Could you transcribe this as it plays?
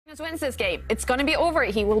Wins this game. It's going to be over.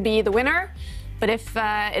 He will be the winner. But if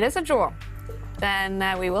it is a draw,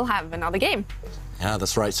 then we will have another game. Yeah,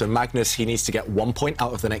 that's right. So Magnus, he needs to get 1 point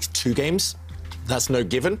out of the next 2 games. That's no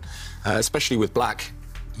given, especially with Black.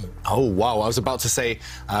 Oh, wow. I was about to say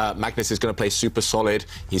Magnus is going to play super solid.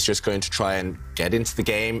 He's just going to try and get into the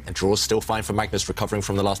game. A draw is still fine for Magnus, recovering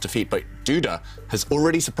from the last defeat. But Duda has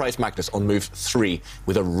already surprised Magnus on move 3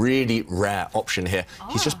 with a really rare option here.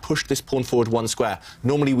 He's just pushed this pawn forward 1 square.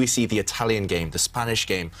 Normally we see the Italian game, the Spanish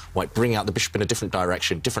game, White bringing out the bishop in a different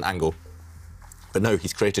direction, different angle. But no,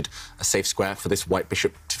 he's created a safe square for this white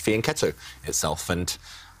bishop to fianchetto itself. And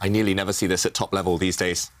I nearly never see this at top level these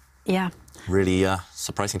days. Yeah. Really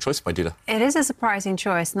surprising choice by Duda. It is a surprising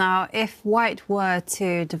choice. Now, if White were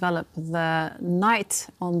to develop the knight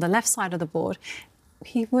on the left side of the board,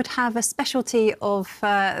 he would have a specialty of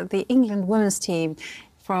the England women's team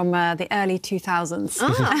from the early 2000s.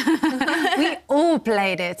 Oh. We all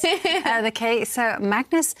played it. So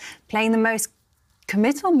Magnus playing the most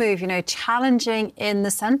committal move, you know, challenging in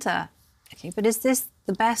the centre. Okay, but is this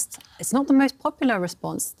the best? It's not the most popular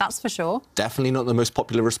response, that's for sure. Definitely not the most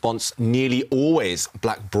popular response. Nearly always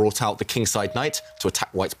Black brought out the kingside knight to attack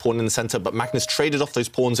White's pawn in the centre, but Magnus traded off those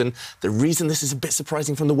pawns, and the reason this is a bit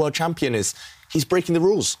surprising from the world champion is he's breaking the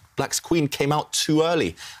rules. Black's queen came out too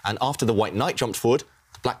early, and after the white knight jumped forward,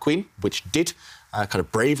 the black queen, which did kind of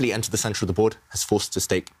bravely enter the centre of the board, has forced to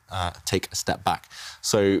take a step back.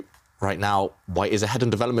 So right now, White is ahead in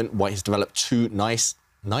development. White has developed 2 nice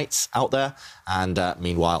knights out there, and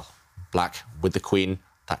meanwhile, Black with the queen,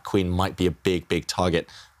 that queen might be a big target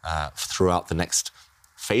throughout the next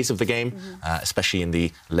phase of the game, especially in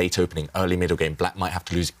the late opening, early middle game. Black might have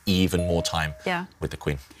to lose even more time with the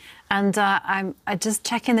queen. And I'm just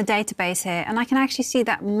checking the database here, and I can actually see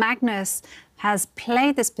that Magnus has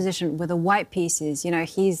played this position with the white pieces. You know,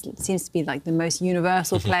 he seems to be like the most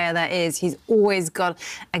universal player there is. He's always got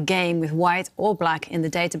a game with white or black in the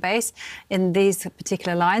database in these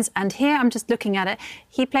particular lines. And here I'm just looking at it.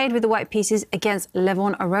 He played with the white pieces against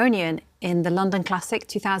Levon Aronian in the London Classic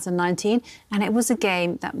 2019, and it was a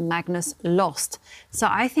game that Magnus lost. So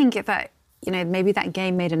I think that, you know, maybe that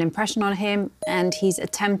game made an impression on him, and he's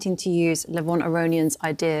attempting to use Levon Aronian's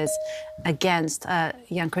ideas against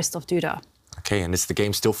Jan-Christoph Duda. OK, and is the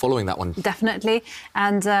game still following that one? Definitely.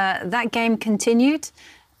 And that game continued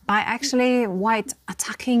by actually White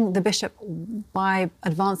attacking the bishop by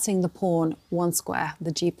advancing the pawn 1 square,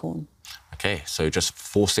 the g-pawn. OK, so just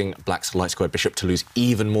forcing Black's light square bishop to lose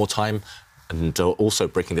even more time, and also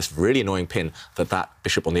breaking this really annoying pin that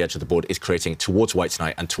bishop on the edge of the board is creating towards White's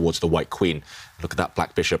knight and towards the white queen. Look at that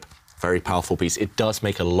black bishop. Very powerful piece. It does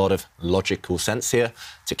make a lot of logical sense here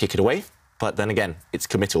to kick it away. But then again, it's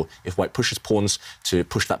committal. If White pushes pawns to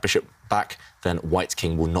push that bishop back, then White's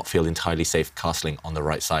king will not feel entirely safe castling on the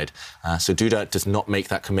right side. So Duda does not make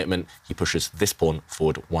that commitment. He pushes this pawn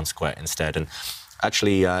forward 1 square instead. And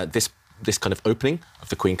actually, this kind of opening of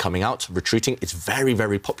the queen coming out, retreating, it's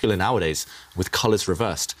very popular nowadays with colours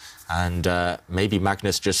reversed. And maybe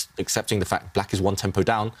Magnus just accepting the fact Black is 1 tempo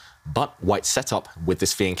down, but White's setup with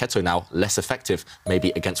this fianchetto now less effective,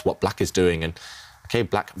 maybe against what Black is doing. And OK,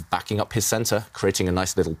 Black backing up his centre, creating a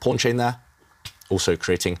nice little pawn chain there, also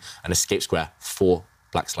creating an escape square for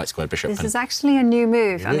Black's light square bishop. This is actually a new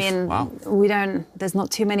move. I mean, there's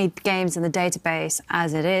not too many games in the database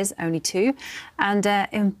as it is, only 2. And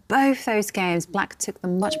in both those games, Black took the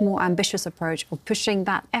much more ambitious approach of pushing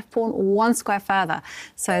that f-pawn 1 square further.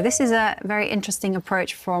 So this is a very interesting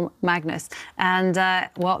approach from Magnus. And,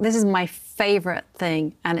 well, this is my favourite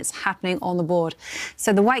thing, and it's happening on the board.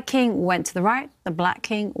 So the white king went to the right, the black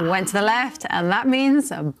king went to the left, and that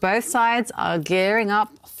means both sides are gearing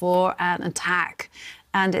up for an attack.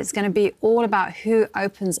 And it's going to be all about who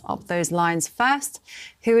opens up those lines first,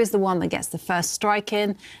 who is the one that gets the first strike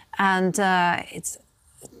in, and it's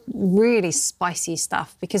really spicy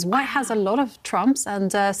stuff because White has a lot of trumps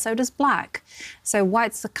and so does Black. So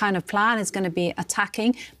White's kind of plan is going to be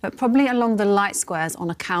attacking, but probably along the light squares on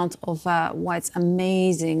account of White's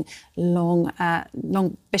amazing long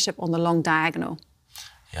bishop on the long diagonal.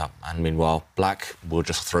 Yeah, and meanwhile, Black will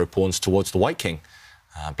just throw pawns towards the white king.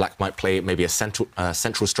 Black might play maybe a central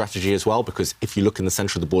strategy as well, because if you look in the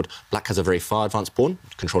centre of the board, Black has a very far advanced pawn,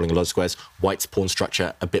 controlling a lot of squares. White's pawn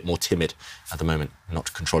structure a bit more timid at the moment,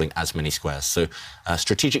 not controlling as many squares. So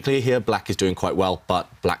strategically here, Black is doing quite well, but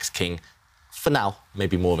Black's king, for now,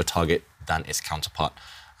 maybe more of a target than its counterpart.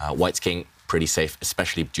 White's king, pretty safe,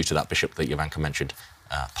 especially due to that bishop that Jovanka mentioned,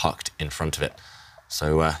 parked in front of it.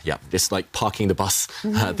 So, yeah, it's like parking the bus,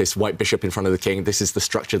 this white bishop in front of the king. This is the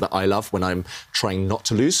structure that I love when I'm trying not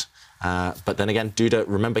to lose. But then again, Duda,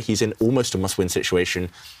 remember, he's in almost a must-win situation.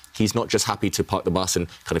 he's not just happy to park the bus and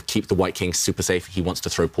kind of keep the white king super safe. He wants to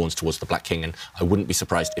throw pawns towards the black king, and I wouldn't be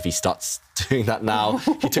surprised if he starts doing that now.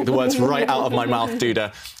 He took the words right out of my mouth,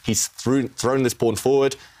 Duda. He's thrown this pawn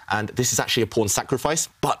forward, and this is actually a pawn sacrifice.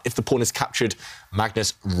 But if the pawn is captured,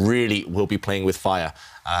 Magnus really will be playing with fire.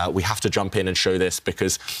 We have to jump in and show this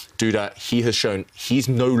because Duda, he has shown he's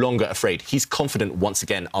no longer afraid. He's confident once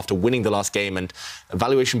again after winning the last game, and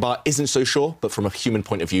evaluation bar isn't so sure, but from a human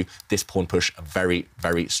point of view, this pawn push, a very,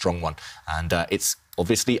 very strong one. And it's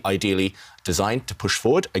obviously ideally designed to push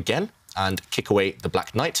forward again and kick away the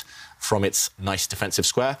black knight from its nice defensive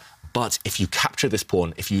square. But if you capture this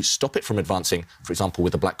pawn, if you stop it from advancing, for example,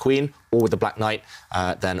 with the black queen or with the black knight,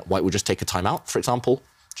 then white will just take a timeout, for example,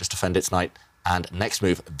 just defend its knight. And next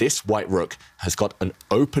move, this white rook has got an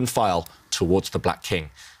open file towards the black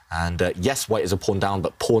king. And yes, white is a pawn down,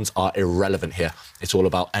 but pawns are irrelevant here. It's all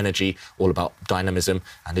about energy, all about dynamism,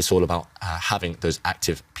 and it's all about having those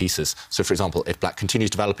active pieces. So, for example, if black continues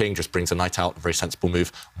developing, just brings a knight out, a very sensible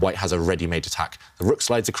move, white has a ready-made attack. The rook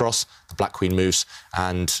slides across, the black queen moves,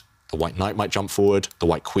 and the white knight might jump forward, the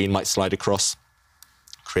white queen might slide across,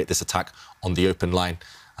 create this attack on the open line.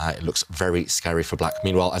 It looks very scary for black.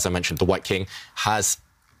 Meanwhile, as I mentioned, the white king has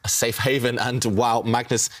a safe haven, and wow,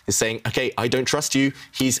 Magnus is saying, okay, I don't trust you.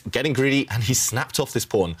 He's getting greedy, and he's snapped off this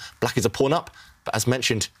pawn. Black is a pawn up, but as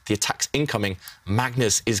mentioned, the attack's incoming.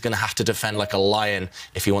 Magnus is going to have to defend like a lion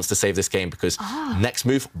if he wants to save this game, because next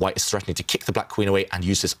move, white is threatening to kick the black queen away and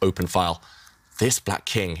use this open file. This black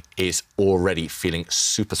king is already feeling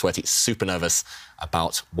super sweaty, super nervous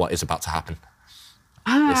about what is about to happen.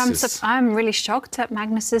 I'm really shocked at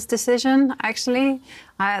Magnus's decision, actually.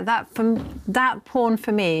 That pawn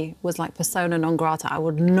for me was like persona non grata. I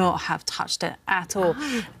would not have touched it at all.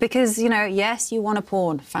 Because, you know, yes, you want a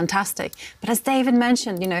pawn, fantastic. But as David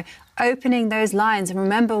mentioned, you know, opening those lines. And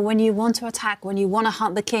remember, when you want to attack, when you want to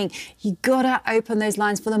hunt the king, you gotta open those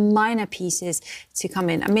lines for the minor pieces to come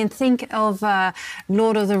in. I mean, think of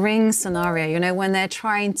Lord of the Rings scenario, you know, when they're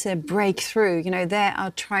trying to break through, you know, they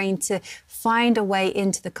are trying to find a way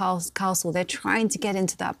into the castle. They're trying to get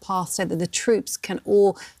into that path so that the troops can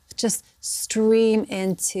all just stream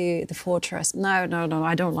into the fortress. No,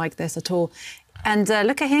 I don't like this at all. And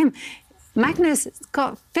look at him. Magnus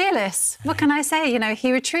got fearless. What can I say? You know,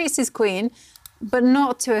 he retreats his queen, but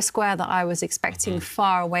not to a square that I was expecting,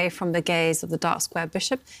 far away from the gaze of the dark square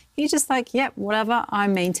bishop. He's just like, yep, whatever,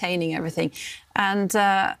 I'm maintaining everything. And,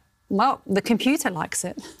 well, the computer likes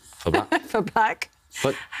it. For black. For black.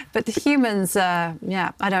 But the humans,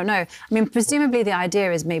 yeah, I don't know. I mean, presumably the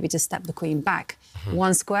idea is maybe to step the queen back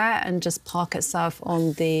one square and just park itself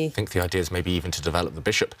on the... I think the idea is maybe even to develop the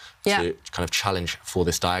bishop to kind of challenge for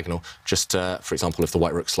this diagonal. Just, for example, if the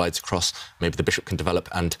white rook slides across, maybe the bishop can develop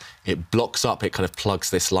and it blocks up, it kind of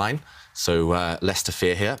plugs this line. So less to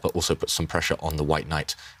fear here, but also puts some pressure on the white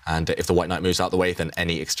knight. And if the white knight moves out the way, then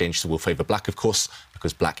any exchanges will favour black, of course,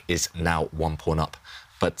 because black is now one pawn up.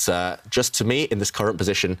 But just to me, in this current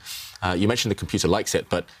position, you mentioned the computer likes it,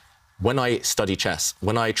 but when I study chess,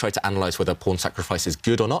 when I try to analyse whether pawn sacrifice is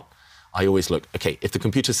good or not, I always look, OK, if the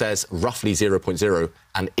computer says roughly 0.0,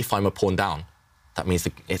 and if I'm a pawn down, that means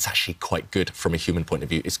that it's actually quite good from a human point of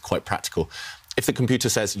view. It's quite practical. If the computer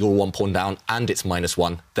says you're one pawn down and it's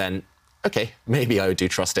 -1, then OK, maybe I do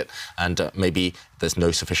trust it, and maybe there's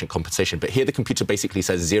no sufficient compensation. But here the computer basically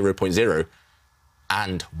says 0.0,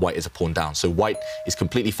 and white is a pawn down. So white is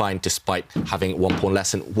completely fine despite having one pawn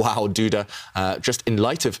less. And wow, Duda, just in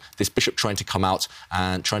light of this bishop trying to come out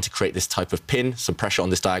and trying to create this type of pin, some pressure on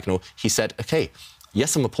this diagonal, he said, OK,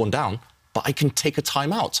 yes, I'm a pawn down, but I can take a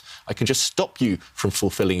time out. I can just stop you from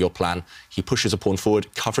fulfilling your plan. He pushes a pawn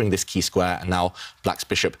forward, covering this key square, and now black's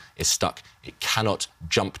bishop is stuck. It cannot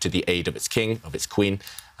jump to the aid of its king, of its queen,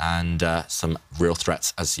 and some real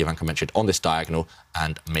threats, as Jovanka mentioned, on this diagonal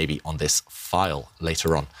and maybe on this file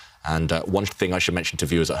later on. And one thing I should mention to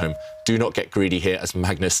viewers at home, do not get greedy here as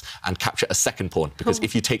Magnus and capture a second pawn, because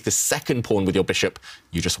if you take the second pawn with your bishop,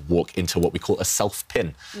 you just walk into what we call a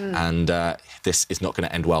self-pin. And this is not going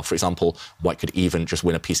to end well. For example, white could even just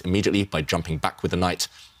win a piece immediately by jumping back with the knight,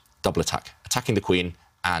 double attack, attacking the queen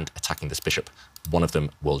and attacking this bishop. One of them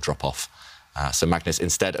will drop off. So Magnus,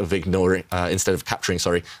 instead of capturing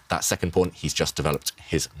that second pawn, he's just developed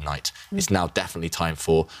his knight. It's now definitely time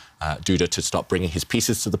for Duda to start bringing his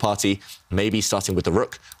pieces to the party, maybe starting with the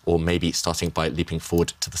rook, or maybe starting by leaping forward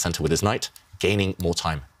to the centre with his knight, gaining more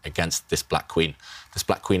time against this black queen. This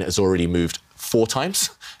black queen has already moved 4 times.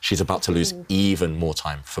 She's about to lose even more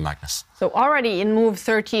time for Magnus. So already in move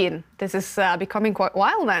 13, this is becoming quite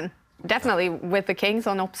wild then. Definitely with the kings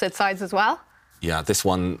on opposite sides as well. Yeah, this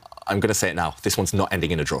one, I'm going to say it now, this one's not ending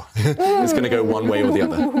in a draw. It's going to go one way or the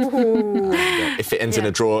other. And, if it ends in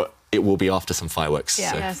a draw, it will be after some fireworks.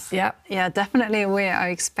 Yeah, so. yes, yeah, definitely we are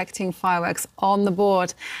expecting fireworks on the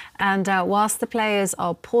board. And whilst the players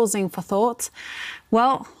are pausing for thought,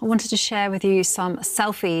 well, I wanted to share with you some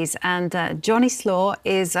selfies. And Johnny Slaw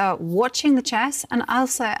is watching the chess and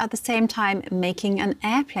also at the same time making an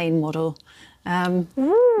airplane model.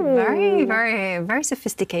 Very, very, very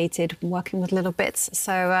sophisticated, working with little bits.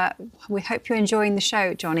 So we hope you're enjoying the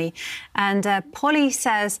show, Johnny. And Polly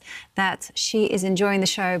says that she is enjoying the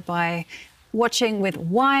show by watching with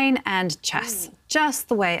wine and chess, just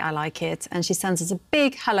the way I like it. And she sends us a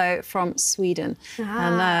big hello from Sweden.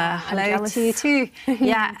 And hello to you too.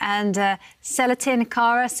 Yeah, and Celatin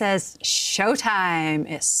Cara says, showtime.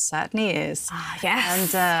 It certainly is.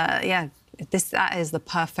 Yes. And yeah, that is the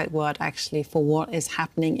perfect word, actually, for what is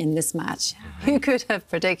happening in this match. Who could have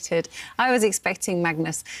predicted? I was expecting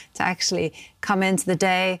Magnus to actually come into the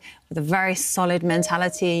day with a very solid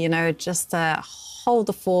mentality, you know, just hold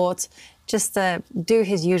the fort, just do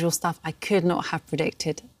his usual stuff. I could not have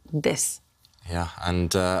predicted this. Yeah,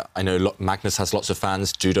 and I know Magnus has lots of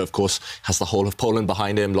fans. Duda, of course, has the whole of Poland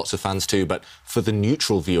behind him, lots of fans too. But for the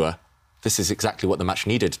neutral viewer, this is exactly what the match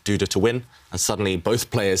needed, Duda to win. And suddenly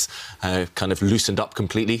both players kind of loosened up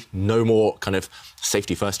completely. No more kind of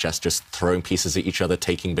safety first chess, just throwing pieces at each other,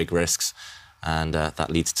 taking big risks. And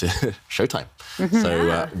that leads to showtime.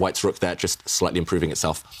 So White's rook there just slightly improving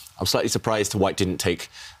itself. I'm slightly surprised White didn't take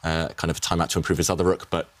kind of a timeout to improve his other rook,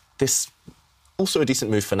 but this also a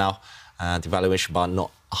decent move for now. The evaluation bar,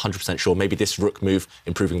 not 100% sure. Maybe this rook move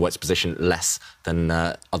improving White's position less than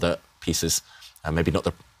other pieces. Maybe not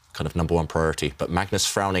the kind of #1 priority, but Magnus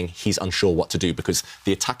frowning, he's unsure what to do because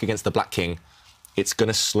the attack against the black king, it's going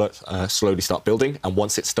to slowly start building, and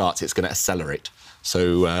once it starts, it's going to accelerate.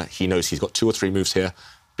 So he knows he's got 2 or 3 moves here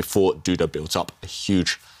before Duda builds up a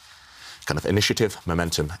huge kind of initiative,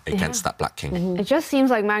 momentum against that black king. It just seems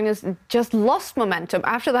like Magnus just lost momentum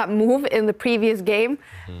after that move in the previous game,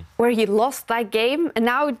 where he lost that game, and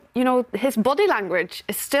now, you know, his body language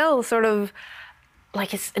is still sort of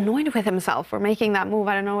like he's annoyed with himself for making that move.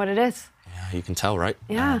 I don't know what it is. Yeah, you can tell, right?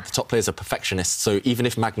 Yeah. The top players are perfectionists, so even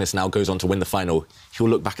if Magnus now goes on to win the final, he'll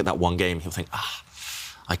look back at that one game, he'll think,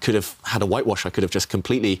 I could have had a whitewash, I could have just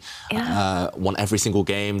completely won every single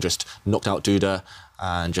game, just knocked out Duda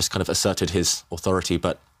and just kind of asserted his authority,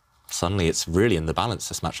 but suddenly it's really in the balance,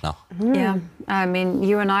 this match now. Yeah, I mean,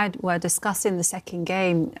 you and I were discussing the second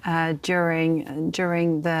game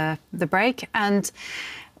during the break, and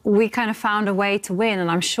we kind of found a way to win, and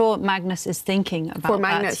I'm sure Magnus is thinking about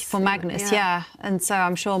that. For Magnus, yeah. And so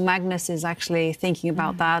I'm sure Magnus is actually thinking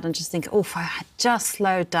about that and just think, oh, if I had just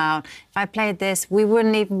slowed down, if I played this, we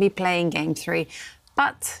wouldn't even be playing game 3.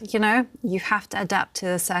 But, you know, you have to adapt to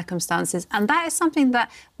the circumstances. And that is something that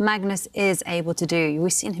Magnus is able to do.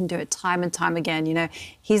 We've seen him do it time and time again. You know,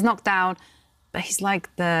 he's knocked down, but he's like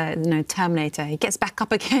the Terminator. He gets back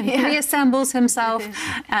up again, reassembles himself.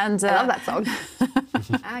 And I love that song.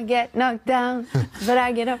 I get knocked down, but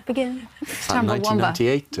I get up again. Is that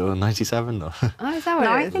 1998 or 97? Or? Oh, is that what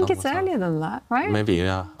no, it is? I think it's earlier than that, right? Maybe,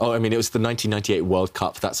 yeah. Oh, I mean, it was the 1998 World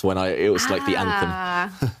Cup. That's when it was like the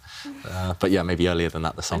anthem. But yeah, maybe earlier than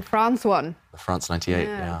that, the song. And France won. France 98,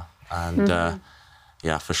 yeah. And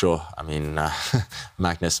yeah, for sure. I mean,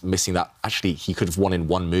 Magnus missing that. Actually, he could have won in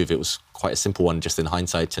one move. It was quite a simple one, just in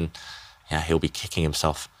hindsight. And yeah, he'll be kicking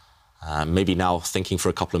himself. Maybe now, thinking for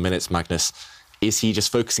a couple of minutes, Magnus, is he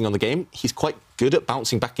just focusing on the game? He's quite good at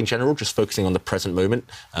bouncing back in general, just focusing on the present moment,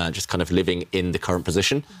 just kind of living in the current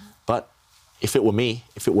position. But if it were me,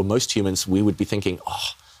 if it were most humans, we would be thinking, oh,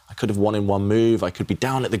 I could have won in one move. I could be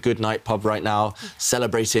down at the Good Night pub right now,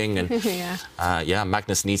 celebrating. And yeah,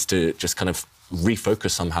 Magnus needs to just kind of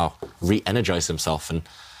refocus somehow, re-energize himself. And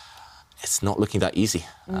it's not looking that easy.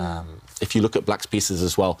 If you look at Black's pieces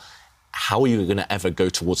as well, how are you going to ever go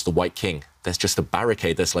towards the White King? There's just a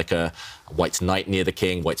barricade. There's like a White's Knight near the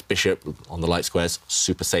King, White's Bishop on the light squares,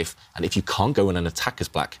 super safe. And if you can't go in and attack as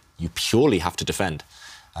Black, you purely have to defend.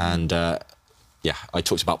 And yeah, I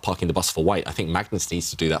talked about parking the bus for White. I think Magnus needs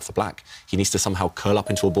to do that for Black. He needs to somehow curl up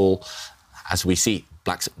into a ball. As we see,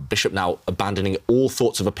 Black's Bishop now abandoning all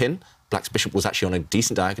thoughts of a pin. Black's Bishop was actually on a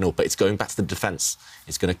decent diagonal, but it's going back to the defence.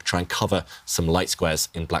 It's going to try and cover some light squares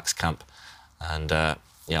in Black's camp. And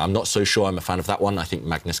yeah, I'm not so sure I'm a fan of that one. I think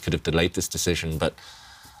Magnus could have delayed this decision, but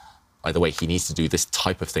either way, he needs to do this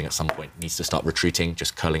type of thing at some point. He needs to start retreating,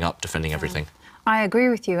 just curling up, defending everything. I agree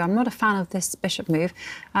with you. I'm not a fan of this bishop move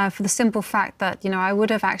for the simple fact that, you know, I would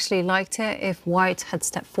have actually liked it if White had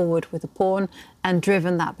stepped forward with a pawn and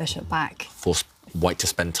driven that bishop back. white to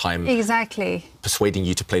spend time persuading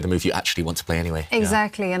you to play the move you actually want to play anyway.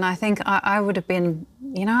 Exactly, and I think I would have been,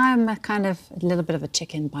 you know, I'm a kind of a little bit of a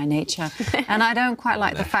chicken by nature, and I don't quite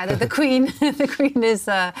like the fact that the queen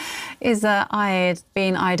is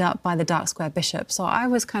being eyed up by the dark square bishop. So I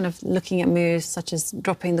was kind of looking at moves such as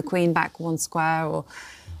dropping the queen back one square, or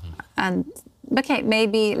and. OK,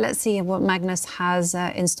 maybe let's see what Magnus has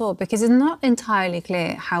in store, because it's not entirely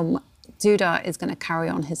clear how Duda is going to carry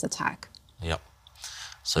on his attack. Yep.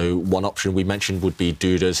 So one option we mentioned would be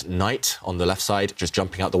Duda's knight on the left side, just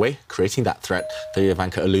jumping out the way, creating that threat that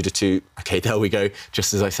Jovanka alluded to. OK, there we go.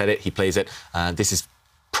 Just as I said it, he plays it. This is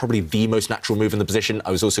probably the most natural move in the position.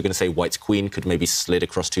 I was also going to say white's queen could maybe slid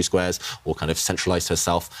across 2 squares or kind of centralised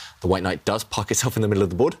herself. The white knight does park itself in the middle of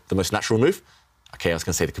the board, the most natural move. OK, I was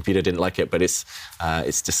going to say the computer didn't like it, but it's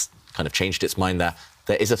just kind of changed its mind there.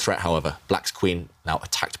 There is a threat, however. Black's queen now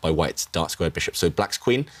attacked by white's dark squared bishop. So black's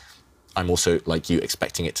queen, I'm also, like you,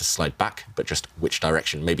 expecting it to slide back, but just which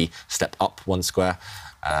direction? Maybe step up 1 square,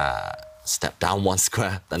 step down 1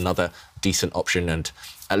 square, another decent option. And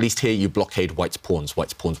at least here you blockade white's pawns.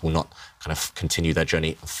 White's pawns will not kind of continue their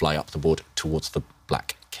journey and fly up the board towards the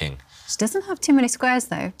black king. She doesn't have too many squares,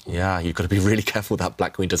 though. Yeah, you've got to be really careful that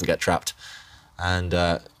black queen doesn't get trapped. And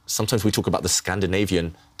sometimes we talk about the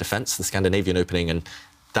Scandinavian defence, the Scandinavian opening, and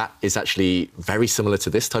that is actually very similar to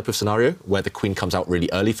this type of scenario, where the queen comes out really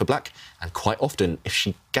early for black, and quite often, if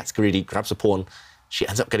she gets greedy, grabs a pawn, she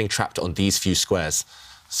ends up getting trapped on these few squares.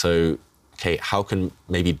 So, OK, how can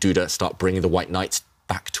maybe Duda start bringing the white knights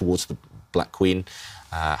back towards the black queen?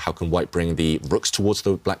 How can white bring the rooks towards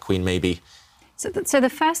the black queen, maybe? So the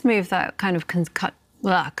first move that kind of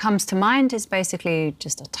comes to mind is basically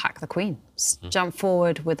just attack the queen. Jump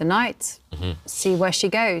forward with the knight, see where she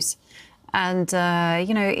goes. And,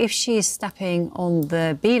 you know, if she's stepping on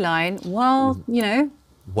the B line, well, you know.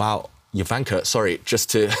 Wow. Jovanka, sorry, just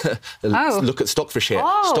to look at Stockfish here.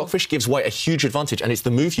 Stockfish gives white a huge advantage, and it's the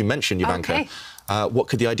move you mentioned, Jovanka. Okay. What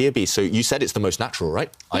could the idea be? So you said it's the most natural, right?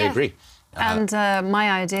 Yeah. I agree. And my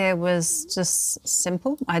idea was just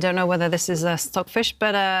simple. I don't know whether this is a Stockfish,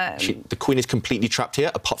 but... the queen is completely trapped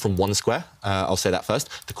here, apart from 1 square. I'll say that first.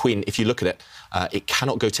 The queen, if you look at it, it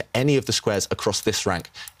cannot go to any of the squares across this rank.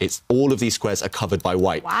 It's all of these squares are covered by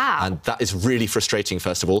white. Wow. And that is really frustrating,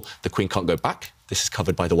 first of all. The queen can't go back. This is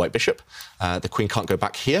covered by the white bishop. The queen can't go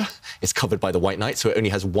back here. It's covered by the white knight, so it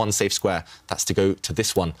only has 1 safe square. That's to go to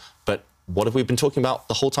this one. But what have we been talking about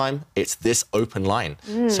the whole time? It's this open line.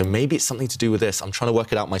 So maybe it's something to do with this. I'm trying to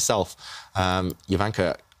work it out myself.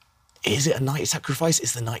 Jovanka, is it a knight sacrifice?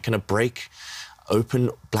 Is the knight going to break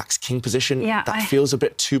open black's king position? Yeah, that feels a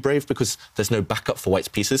bit too brave because there's no backup for white's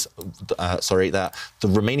pieces. The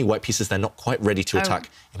remaining white pieces, they're not quite ready to attack.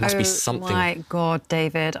 It must be something... Oh, my God,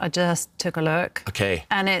 David, I just took a look. OK.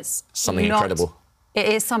 And it's something incredible. It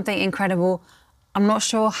is something incredible. I'm not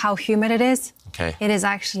sure how human it is. OK. It is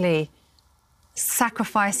actually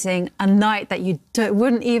sacrificing a knight that you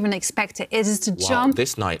wouldn't even expect it. It is to jump...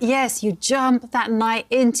 this knight? Yes, you jump that knight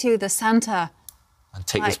into the centre. And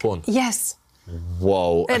take this pawn? Yes.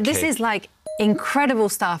 Whoa, OK. This is, like, incredible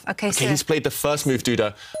stuff. OK, so... he's played the first move,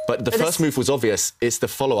 Duda, but the first move was obvious. It's the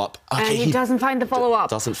follow-up. And he doesn't find the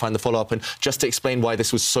follow-up. Doesn't find the follow-up. And just to explain why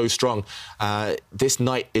this was so strong, this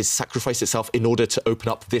knight is sacrificed itself in order to open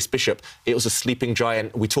up this bishop. It was a sleeping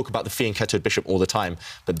giant. We talk about the fianchettoed bishop all the time,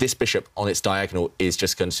 but this bishop on its diagonal is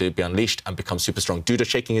just going to be unleashed and become super strong. Duda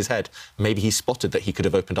shaking his head. Maybe he spotted that he could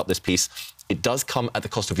have opened up this piece. It does come at the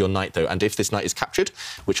cost of your knight, though, and if this knight is captured,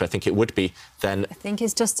 which I think it would be, then... I think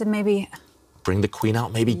it's just to maybe... bring the queen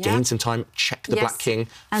out, maybe gain some time, check the black king,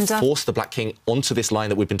 and force the black king onto this line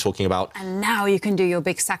that we've been talking about. And now you can do your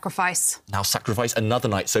big sacrifice. Now sacrifice another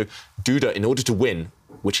knight. So Duda, in order to win,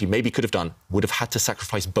 which he maybe could have done, would have had to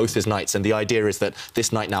sacrifice both his knights. And the idea is that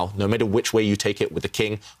this knight now, no matter which way you take it, with the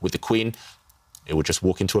king, with the queen, it will just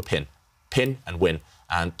walk into a pin and win.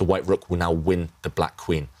 And the white rook will now win the black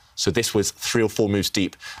queen. So this was 3 or 4 moves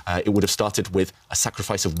deep. It would have started with a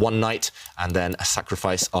sacrifice of 1 knight and then a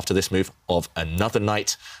sacrifice after this move of another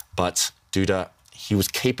knight. But Duda, he was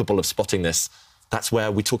capable of spotting this. That's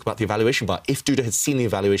where we talk about the evaluation bar. If Duda had seen the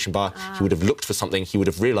evaluation bar, he would have looked for something. He would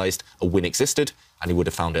have realised a win existed and he would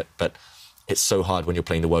have found it. But it's so hard when you're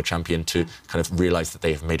playing the world champion to kind of realise that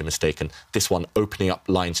they have made a mistake. And this one, opening up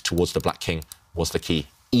lines towards the black king, was the key,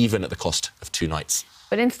 even at the cost of 2 knights.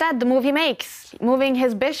 But instead, the move he makes, moving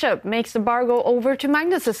his bishop, makes the bar go over to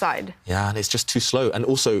Magnus's side. Yeah, and it's just too slow. And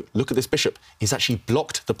also, look at this bishop. He's actually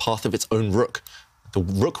blocked the path of its own rook. The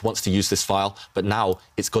rook wants to use this file, but now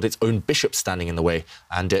it's got its own bishop standing in the way.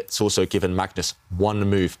 And it's also given Magnus 1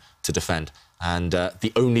 move to defend. And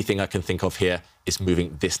the only thing I can think of here is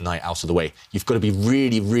moving this knight out of the way. You've got to be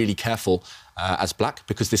really, really careful as black,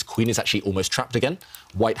 because this queen is actually almost trapped again.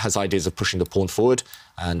 White has ideas of pushing the pawn forward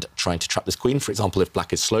and trying to trap this queen. For example, if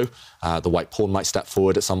black is slow, the white pawn might step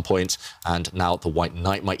forward at some point, and now the white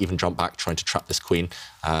knight might even jump back, trying to trap this queen.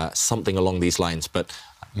 Something along these lines. But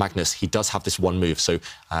Magnus, he does have this one move, so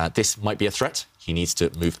this might be a threat. He needs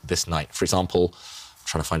to move this knight. For example, I'm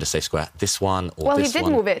trying to find a safe square. This one or this one. Well, he did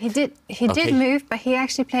move it. He did move, but he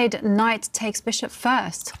actually played knight takes bishop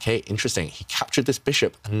first. OK, interesting. He captured this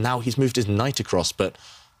bishop, and now he's moved his knight across. But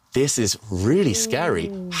this is really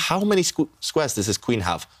scary. How many squares does this queen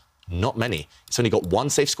have? Not many. It's only got one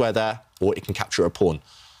safe square there, or it can capture a pawn.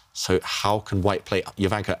 So how can white play?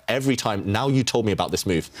 Jovanka, every time, now you told me about this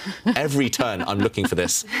move. Every turn, I'm looking for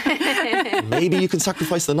this. Maybe you can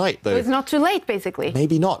sacrifice the knight, though. It's not too late, basically.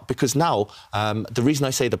 Maybe not, because now, the reason I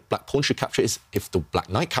say the black pawn should capture is if the black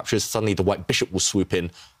knight captures, suddenly the white bishop will swoop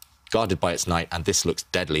in, guarded by its knight, and this looks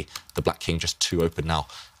deadly. The black king just too open now.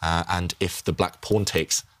 And if the black pawn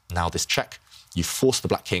takes, now this check. You force the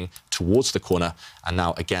black king towards the corner, and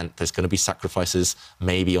now, again, there's going to be sacrifices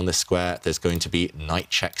maybe on this square. There's going to be knight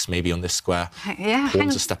checks maybe on this square. Yeah,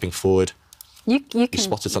 Pawns are stepping forward. You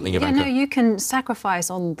spotted something, Jovanka? Yeah, no, you can sacrifice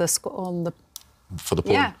on the for the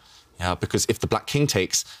pawn. Yeah. Yeah, because if the black king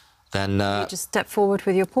takes, then you just step forward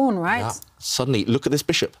with your pawn, right? Yeah. Suddenly, look at this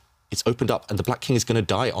bishop. It's opened up, and the black king is going to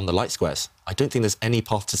die on the light squares. I don't think there's any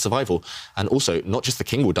path to survival. And also, not just the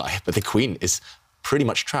king will die, but the queen is pretty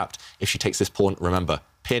much trapped. If she takes this pawn, remember,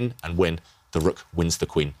 pin and win. The rook wins the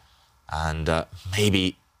queen. And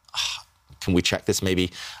maybe, can we check this?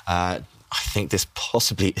 Maybe, I think this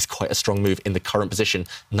possibly is quite a strong move in the current position.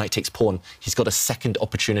 Knight takes pawn. He's got a second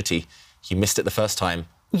opportunity. He missed it the first time.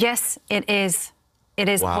 Yes, it is. It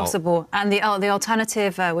is possible. And the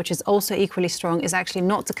alternative, which is also equally strong, is actually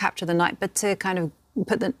not to capture the knight, but to kind of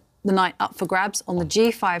put the knight up for grabs on the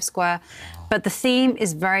g5 square. But the theme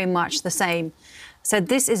is very much the same. So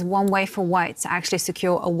this is one way for white to actually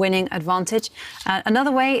secure a winning advantage.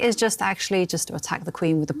 Another way is just to attack the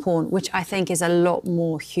queen with the pawn, which I think is a lot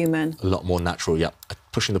more human. A lot more natural, yeah.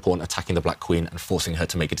 Pushing the pawn, attacking the black queen and forcing her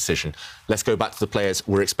to make a decision. Let's go back to the players.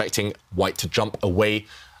 We're expecting white to jump away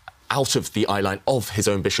out of the eye line of his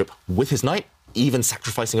own bishop with his knight, even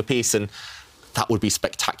sacrificing a piece, and that would be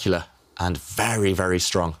spectacular and very, very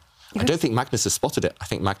strong. I don't think Magnus has spotted it. I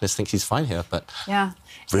think Magnus thinks he's fine here, but yeah,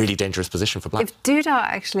 really dangerous position for black. If Duda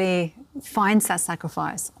actually finds that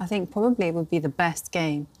sacrifice, I think probably it would be the best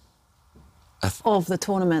game of the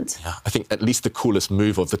tournament. Yeah, I think at least the coolest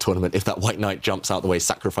move of the tournament, if that white knight jumps out the way,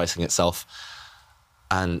 sacrificing itself.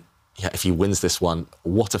 And yeah, if he wins this one,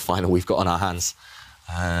 what a final we've got on our hands.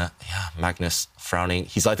 Yeah, Magnus frowning.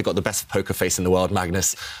 He's either got the best poker face in the world,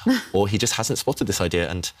 Magnus, or he just hasn't spotted this idea.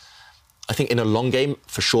 And I think in a long game,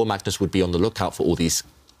 for sure, Magnus would be on the lookout for all these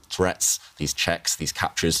threats, these checks, these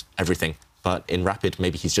captures, everything. But in rapid,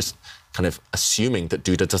 maybe he's just kind of assuming that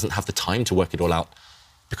Duda doesn't have the time to work it all out.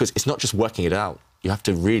 Because it's not just working it out. You have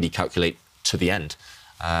to really calculate to the end.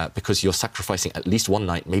 Because you're sacrificing at least one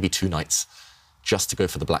knight, maybe two knights, just to go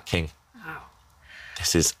for the black king. Wow.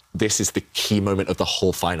 This is the key moment of the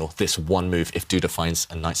whole final, this one move, if Duda finds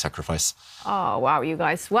a knight sacrifice. Oh, wow, you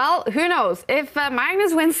guys. Well, who knows? If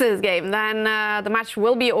Magnus wins this game, then the match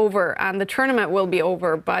will be over and the tournament will be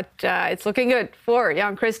over. But it's looking good for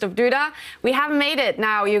Jan-Christoph Duda. We have made it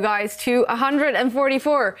now, you guys, to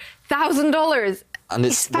 $144,000. And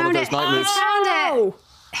it's one of those night moves. Found it!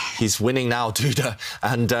 He's winning now, Duda.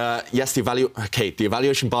 And yes, the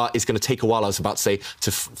evaluation bar is going to take a while, I was about to say, to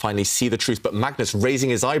finally see the truth. But Magnus raising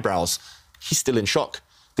his eyebrows, he's still in shock.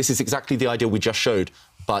 This is exactly the idea we just showed,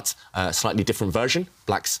 but a slightly different version.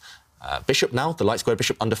 Black's bishop now, the light square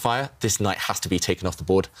bishop under fire. This knight has to be taken off the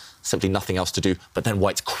board. Simply nothing else to do. But then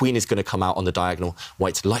white's queen is going to come out on the diagonal.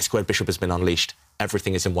 White's light square bishop has been unleashed.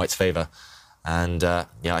 Everything is in white's favour. And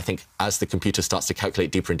yeah, I think as the computer starts to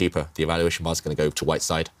calculate deeper and deeper, the evaluation bar is going to go to white's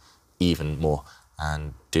side even more.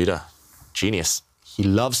 And Duda, genius. He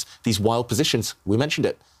loves these wild positions. We mentioned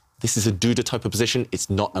it. This is a Duda type of position. It's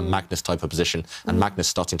not a Magnus type of position. And Magnus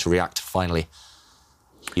starting to react finally.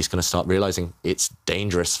 He's going to start realising it's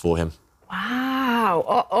dangerous for him.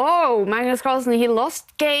 Wow. Magnus Carlsen, he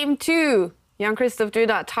lost game 2. Jan-Christoph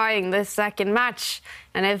Duda tying this second match.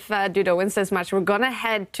 And if Duda wins this match, we're going to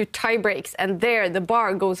head to tie breaks. And there, the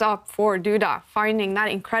bar goes up for Duda, finding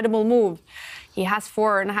that incredible move. He has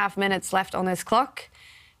 4.5 minutes left on his clock.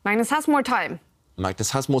 Magnus has more time.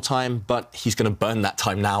 Magnus has more time, but he's going to burn that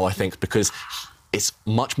time now, I think, because it's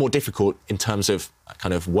much more difficult in terms of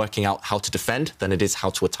kind of working out how to defend than it is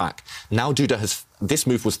how to attack. Now Duda has... This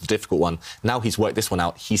move was the difficult one. Now he's worked this one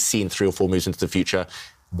out. He's seen 3 or 4 moves into the future.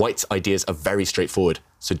 White's ideas are very straightforward.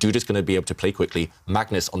 So Duda's going to be able to play quickly.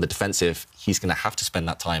 Magnus on the defensive, he's going to have to spend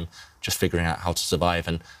that time just figuring out how to survive.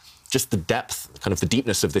 And just the depth, kind of the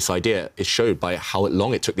deepness of this idea is showed by how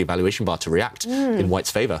long it took the evaluation bar to react in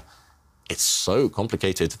White's favour. It's so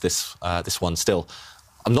complicated, this one still.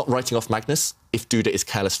 I'm not writing off Magnus. If Duda is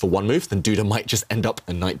careless for one move, then Duda might just end up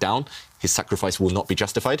a knight down. His sacrifice will not be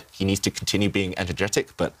justified. He needs to continue being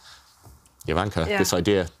energetic. But Jovanka, this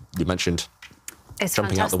idea you mentioned, it's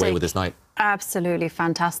jumping fantastic. out the way with his knight. Absolutely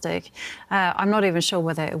fantastic. I'm not even sure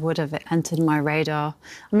whether it would have entered my radar.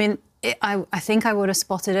 I mean, I think I would have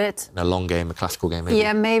spotted it. In a long game, a classical game, maybe?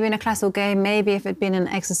 Yeah, maybe in a classical game, maybe if it had been an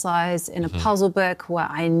exercise in a puzzle book where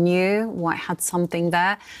I knew White had something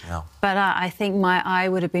there. Yeah. But I think my eye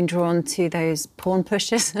would have been drawn to those pawn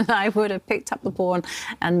pushes and I would have picked up the pawn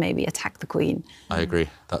and maybe attacked the queen. I agree.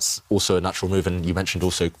 That's also a natural move, and you mentioned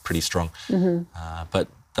also pretty strong. But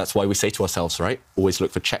that's why we say to ourselves, right, always look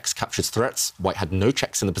for checks, captures, threats. White had no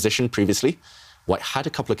checks in the position previously. White had a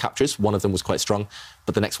couple of captures, one of them was quite strong,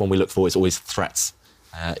 but the next one we look for is always threats.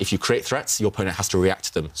 If you create threats, your opponent has to react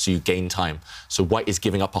to them, so you gain time. So White is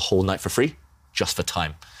giving up a whole knight for free, just for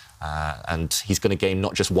time. And he's going to gain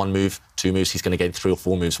not just one move, two moves, he's going to gain 3 or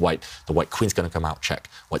 4 moves. The White queen's going to come out, check.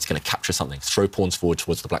 White's going to capture something, throw pawns forward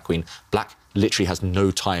towards the Black queen. Black literally has no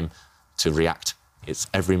time to react. It's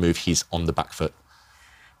every move he's on the back foot.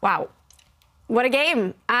 Wow, what a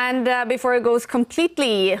game. And before it goes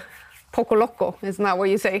completely poco loco, isn't that what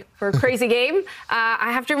you say, for a crazy game?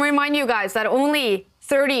 I have to remind you guys that only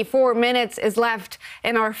 34 minutes is left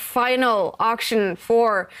in our final auction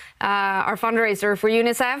for our fundraiser for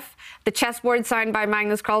UNICEF. The chessboard signed by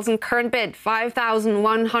Magnus Carlsen, current bid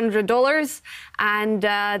 $5,100. And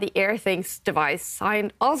the AirThings device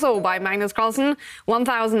signed also by Magnus Carlsen,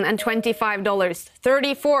 $1,025.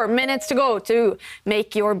 34 minutes to go to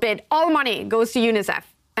make your bid. All money goes to UNICEF.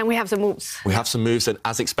 And we have some moves. We have some moves, and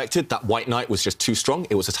as expected, that White knight was just too strong.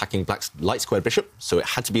 It was attacking Black's light-squared bishop, so it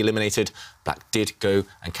had to be eliminated. Black did go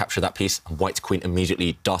and capture that piece, and White's queen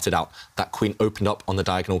immediately darted out. That queen opened up on the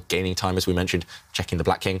diagonal, gaining time, as we mentioned, checking the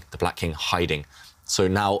Black king hiding. So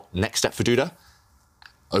now, next step for Duda,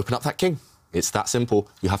 open up that king. It's that simple.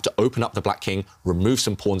 You have to open up the Black king, remove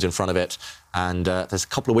some pawns in front of it, and there's a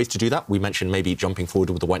couple of ways to do that. We mentioned maybe jumping forward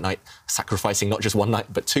with the White knight, sacrificing not just one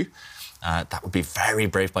knight, but 2. That would be very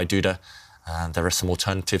brave by Duda. There are some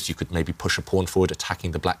alternatives. You could maybe push a pawn forward,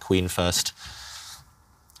 attacking the Black queen first.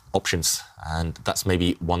 Options, and that's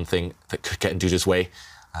maybe one thing that could get in Duda's way.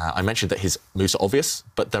 I mentioned that his moves are obvious,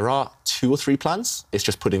 but there are 2 or 3 plans. It's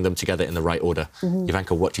just putting them together in the right order.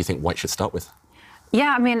 Jovanka, what do you think White should start with?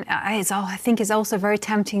 Yeah, I mean, I think it's also very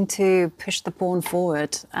tempting to push the pawn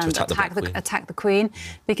forward and attack the queen,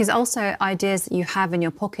 because also ideas that you have in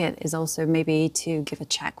your pocket is also maybe to give a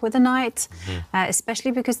check with the knight,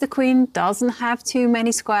 especially because the queen doesn't have too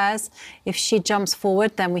many squares. If she jumps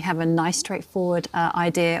forward, then we have a nice straightforward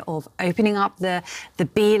idea of opening up the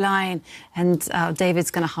B line, and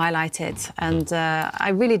David's going to highlight it. And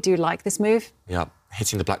I really do like this move. Yeah,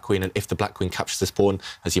 hitting the Black queen, and if the Black queen captures this pawn,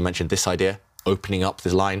 as you mentioned, this idea, opening up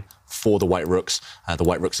the line for the White rooks. The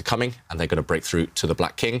White rooks are coming, and they're going to break through to the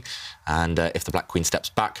Black king. And if the Black queen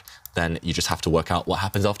steps back, then you just have to work out what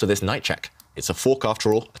happens after this knight check. It's a fork,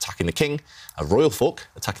 after all, attacking the king, a royal fork,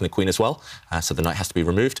 attacking the queen as well. So the knight has to be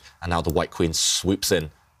removed, and now the White queen swoops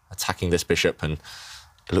in, attacking this bishop, and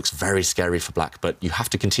it looks very scary for Black, but you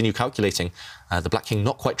have to continue calculating. The Black king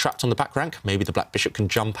not quite trapped on the back rank. Maybe the Black bishop can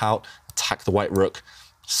jump out, attack the White rook.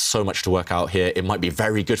 So much to work out here. It might be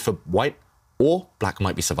very good for White, or Black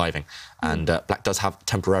might be surviving. And Black does have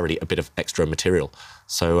temporarily a bit of extra material.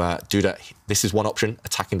 So Duda, this is one option,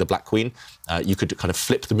 attacking the Black queen. You could kind of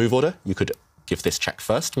flip the move order. You could give this check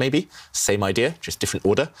first, maybe. Same idea, just different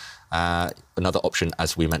order. Another option,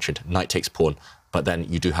 as we mentioned, knight takes pawn. But then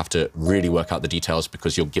you do have to really work out the details,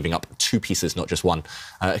 because you're giving up 2 pieces, not just one.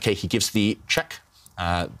 OK, he gives the check.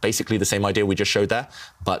 Basically the same idea we just showed there.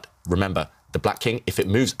 But remember, the Black king, if it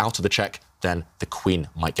moves out of the check, then the queen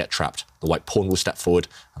might get trapped. The White pawn will step forward,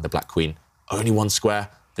 and the Black queen, only 1 square.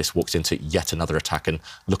 This walks into yet another attack. And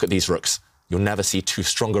look at these rooks. You'll never see 2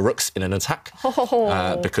 stronger rooks in an attack,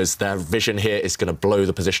 because their vision here is going to blow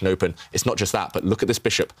the position open. It's not just that, but look at this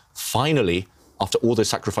bishop. Finally, after all those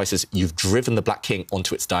sacrifices, you've driven the Black king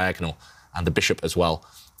onto its diagonal, and the bishop as well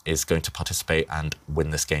is going to participate and win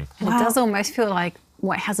this game. Wow. It does almost feel like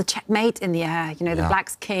White has a checkmate in the air. You know, the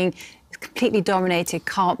Black's king is completely dominated,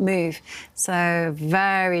 can't move. So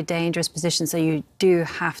very dangerous position. So you do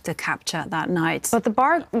have to capture that knight. But the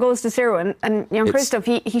bar goes to 0, and Jan Christoph,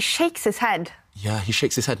 he shakes his head. Yeah, he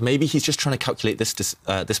shakes his head. Maybe he's just trying to calculate this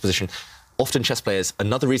position. often chess players,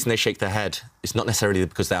 another reason they shake their head is not necessarily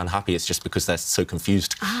because they're unhappy, it's just because they're so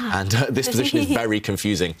confused. And this position is very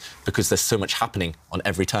confusing because there's so much happening on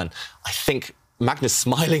every turn. I think Magnus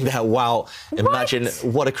smiling there, wow. Imagine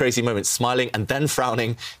what a crazy moment, smiling and then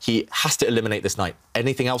frowning. He has to eliminate this knight.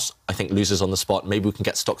 Anything else, I think, loses on the spot. Maybe we can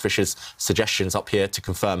get Stockfish's suggestions up here to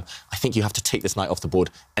confirm. I think you have to take this knight off the board.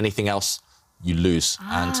 Anything else, you lose.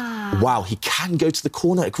 And wow, he can go to the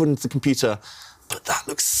corner according to the computer, but that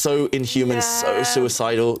looks so inhuman, so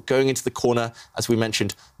suicidal. Going into the corner, as we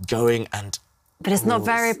mentioned, going and... But it's not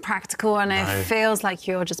very practical, and it feels like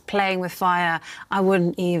you're just playing with fire. I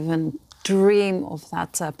wouldn't even dream of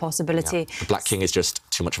that possibility. Yeah. The black king is just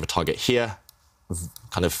too much of a target here,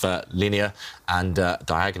 kind of linear, and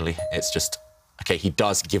diagonally it's just, OK, he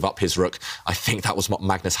does give up his rook. I think that was what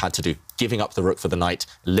Magnus had to do, giving up the rook for the knight,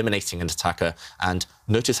 eliminating an attacker. And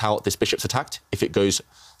notice how this bishop's attacked. If it goes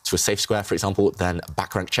to a safe square, for example, then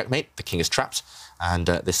back rank checkmate, the king is trapped, and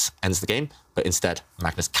this ends the game. But instead,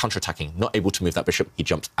 Magnus counterattacking, not able to move that bishop, he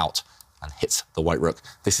jumps out and hits the white rook.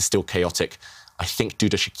 This is still chaotic. I think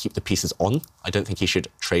Duda should keep the pieces on. I don't think he should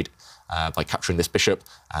trade by capturing this bishop.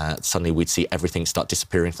 Suddenly we'd see everything start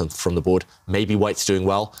disappearing from the board. Maybe white's doing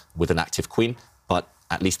well with an active queen, but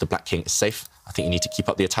at least the black king is safe. I think you need to keep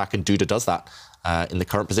up the attack, and Duda does that in the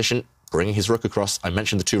current position, bringing his rook across. I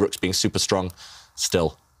mentioned the two rooks being super strong.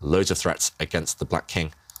 Still, loads of threats against the black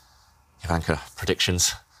king. Ivanka,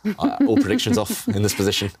 predictions? All predictions off in this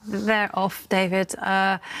position? They're off, David.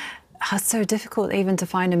 It's so difficult even to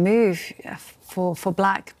find a move for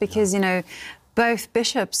black because, you know, both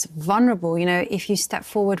bishops vulnerable. You know, if you step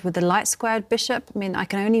forward with the light squared bishop, I mean, I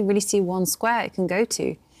can only really see one square it can go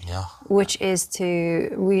to, which is to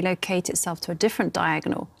relocate itself to a different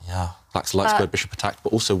diagonal. Yeah, black's light squared bishop attacked,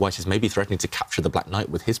 but also white is maybe threatening to capture the black knight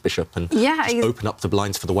with his bishop and just open up the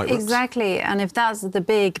blinds for the white rooks. Exactly, and if that's the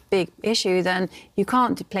big issue, then you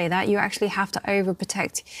can't play that. You actually have to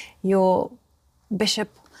overprotect your bishop,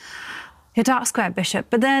 your dark square bishop.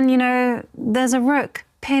 But then, you know, there's a rook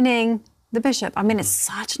pinning the bishop. I mean, it's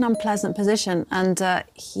such an unpleasant position, and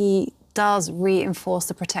he does reinforce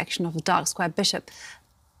the protection of the dark square bishop.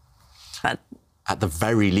 But at the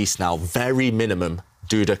very least now, very minimum,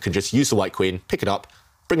 Duda can just use the white queen, pick it up,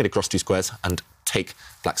 bring it across two squares, and take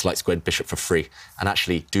black's light squared bishop for free. And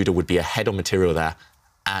actually, Duda would be ahead on material there,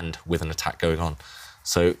 and with an attack going on.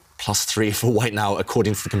 So +3 for white now,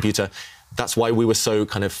 according to the computer. That's why we were so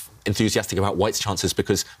kind of enthusiastic about white's chances,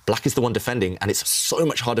 because black is the one defending, and it's so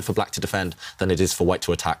much harder for black to defend than it is for white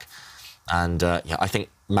to attack. And yeah, I think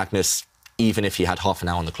Magnus, even if he had half an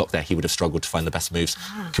hour on the clock there, he would have struggled to find the best moves.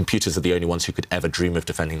 Computers are the only ones who could ever dream of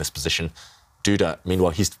defending this position. Duda,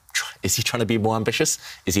 meanwhile, is he trying to be more ambitious?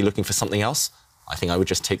 Is he looking for something else? I think I would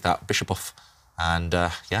just take that bishop off and,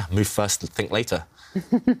 yeah, move first, think later.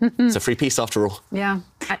 It's a free piece after all. Yeah.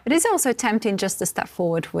 It is also tempting just to step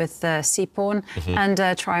forward with c-pawn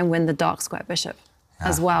and try and win the dark square bishop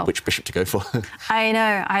as well. Which bishop to go for? I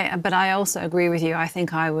know, but I also agree with you. I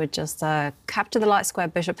think I would just capture the light square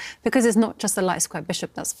bishop, because it's not just the light square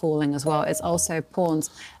bishop that's falling as well. It's also pawns.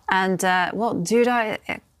 And, well, Duda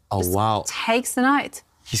takes the knight.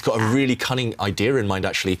 He's got a really cunning idea in mind,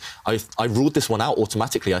 actually. I ruled this one out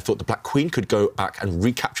automatically. I thought the black queen could go back and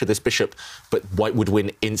recapture this bishop, but white would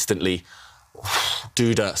win instantly.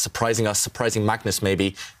 Duda surprising us, surprising Magnus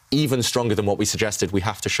maybe, even stronger than what we suggested. We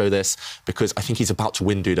have to show this because I think he's about to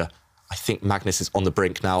win Duda. I think Magnus is on the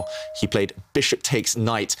brink now. He played bishop takes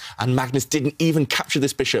knight, and Magnus didn't even capture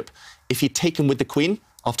this bishop. If he'd taken with the queen,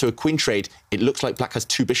 after a queen trade, it looks like black has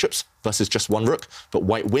two bishops versus just one rook, but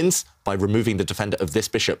white wins by removing the defender of this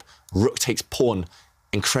bishop. Rook takes pawn.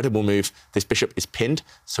 Incredible move. This bishop is pinned,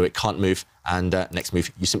 so it can't move. And next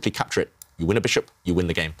move, you simply capture it. You win a bishop, you win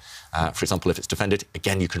the game. For example, if it's defended,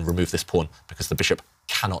 again, you can remove this pawn because the bishop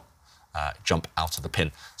cannot jump out of the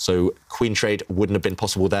pin. So queen trade wouldn't have been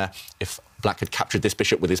possible there. If black had captured this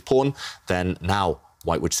bishop with his pawn, then now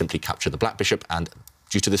white would simply capture the black bishop, and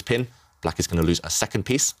due to this pin, black is going to lose a second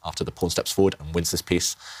piece after the pawn steps forward and wins this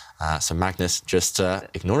piece. So Magnus just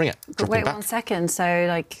ignoring it, dropping Wait back. 1 second. So,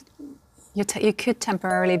 like, you could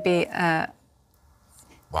temporarily be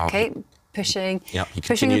pushing,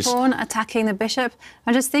 pushing the pawn, attacking the bishop.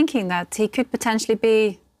 I'm just thinking that he could potentially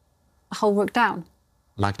be a whole rook down.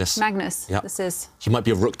 Magnus. Yep. This is. He might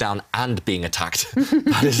be a rook down and being attacked.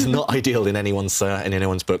 That is not ideal in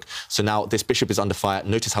anyone's book. So now this bishop is under fire.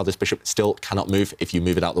 Notice how this bishop still cannot move. If you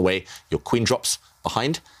move it out of the way, your queen drops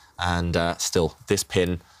behind, and still this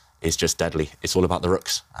pin is just deadly. It's all about the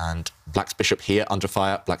rooks. And black's bishop here under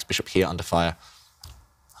fire, black's bishop here under fire.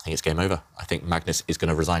 I think it's game over. I think Magnus is going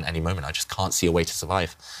to resign any moment. I just can't see a way to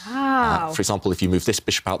survive. Wow. For example, if you move this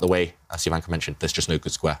bishop out the way, as Jovanka mentioned, there's just no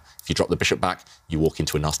good square. If you drop the bishop back, you walk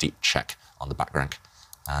into a nasty check on the back rank.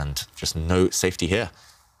 And just no safety here.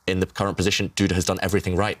 In the current position, Duda has done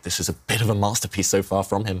everything right. This is a bit of a masterpiece so far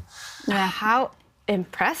from him. Yeah, how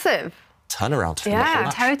impressive. Turnaround. Yeah,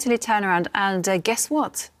 totally turnaround. And guess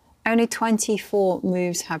what? Only 24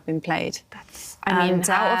 moves have been played. I mean,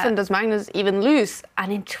 how often does Magnus even lose?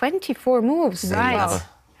 And in 24 moves. Right.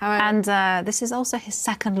 And this is also his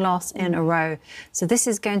second loss in a row. So this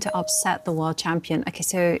is going to upset the world champion. OK,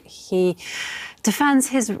 so he defends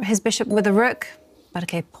his bishop with a rook. But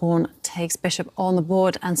OK, pawn takes bishop on the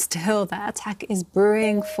board. And still that attack is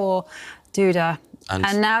brewing for Duda.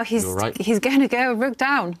 And now he's going to go rook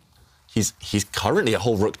down. He's currently a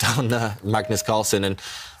whole rook down, Magnus Carlsen. And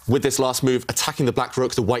with this last move, attacking the black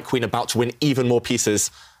rook, the white queen about to win even more pieces,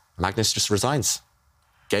 Magnus just resigns.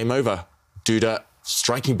 Game over. Duda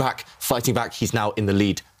striking back, fighting back. He's now in the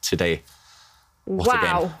lead today. What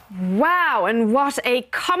a game. Wow, and what a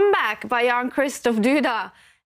comeback by Jan Christoph Duda.